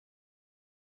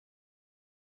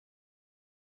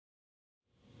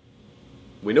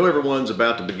we know everyone's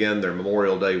about to begin their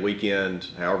Memorial Day weekend.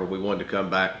 However, we wanted to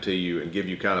come back to you and give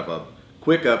you kind of a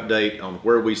quick update on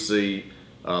where we see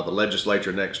the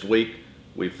legislature next week.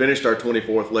 We finished our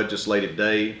 24th legislative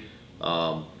day.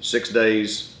 6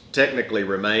 days technically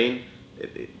remain.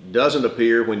 It doesn't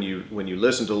appear when you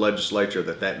listen to the legislature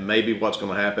that may be what's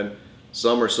going to happen.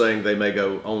 Some are saying they may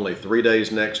go only 3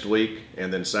 days next week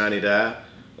and then sine die.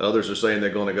 Others are saying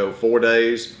they're going to go 4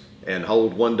 days and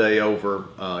hold 1 day over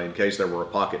in case there were a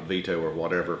pocket veto or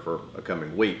whatever for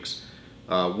coming weeks.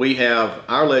 We have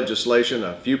our legislation,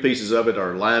 a few pieces of it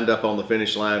are lined up on the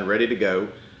finish line, ready to go.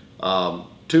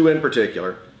 Two in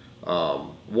particular,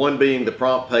 one being the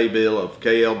prompt pay bill of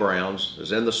K.L. Brown's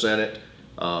is in the Senate.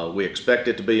 We expect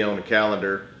it to be on the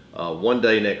calendar 1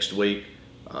 day next week.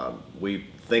 We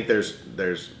think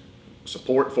there's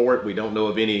support for it. We don't know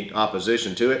of any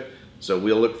opposition to it. So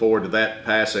we'll look forward to that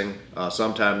passing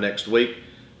sometime next week.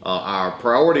 Our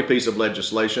priority piece of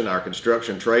legislation, our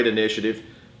construction trade initiative,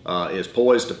 is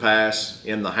poised to pass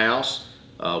in the House.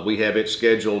 We have it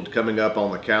scheduled coming up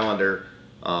on the calendar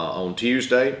on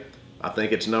Tuesday. I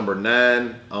think it's number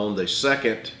 9 on the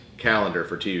second calendar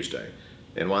for Tuesday.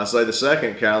 And when I say the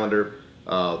second calendar,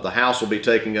 the House will be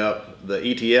taking up the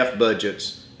ETF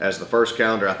budgets as the first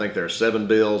calendar. I think there are 7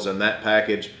 bills in that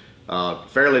package.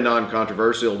 Fairly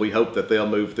non-controversial. We hope that they'll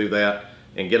move through that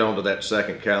and get onto that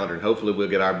second calendar, and hopefully we'll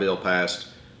get our bill passed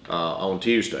on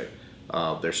Tuesday.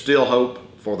 There's still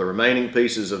hope for the remaining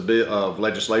pieces of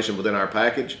legislation within our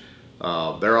package.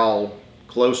 They're all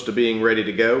close to being ready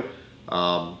to go.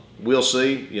 We'll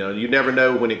see. You know, you never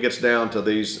know when it gets down to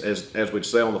these, as we'd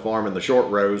say on the farm, in the short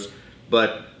rows,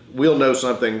 but we'll know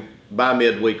something by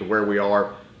midweek of where we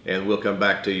are, and we'll come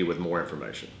back to you with more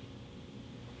information.